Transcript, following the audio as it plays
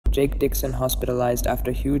Jake Dixon hospitalized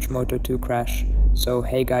after huge Moto2 crash. So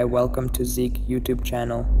hey guy, welcome to Zeke YouTube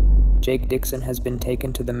channel. Jake Dixon has been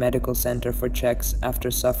taken to the medical center for checks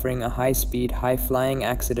after suffering a high-speed, high-flying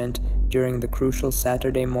accident during the crucial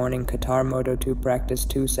Saturday morning Qatar Moto2 Practice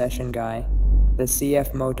 2 session guy. The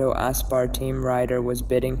CFMoto Aspar Team rider was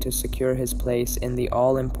bidding to secure his place in the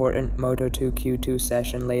all-important Moto2 Q2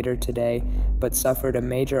 session later today, but suffered a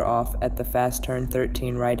major off at the fast turn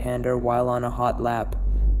 13 right-hander while on a hot lap,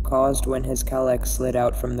 caused when his Kalex slid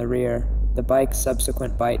out from the rear. The bike's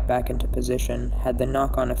subsequent bite back into position had the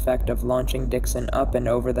knock-on effect of launching Dixon up and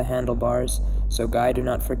over the handlebars, so guy, do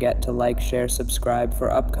not forget to like, share, subscribe for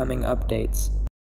upcoming updates.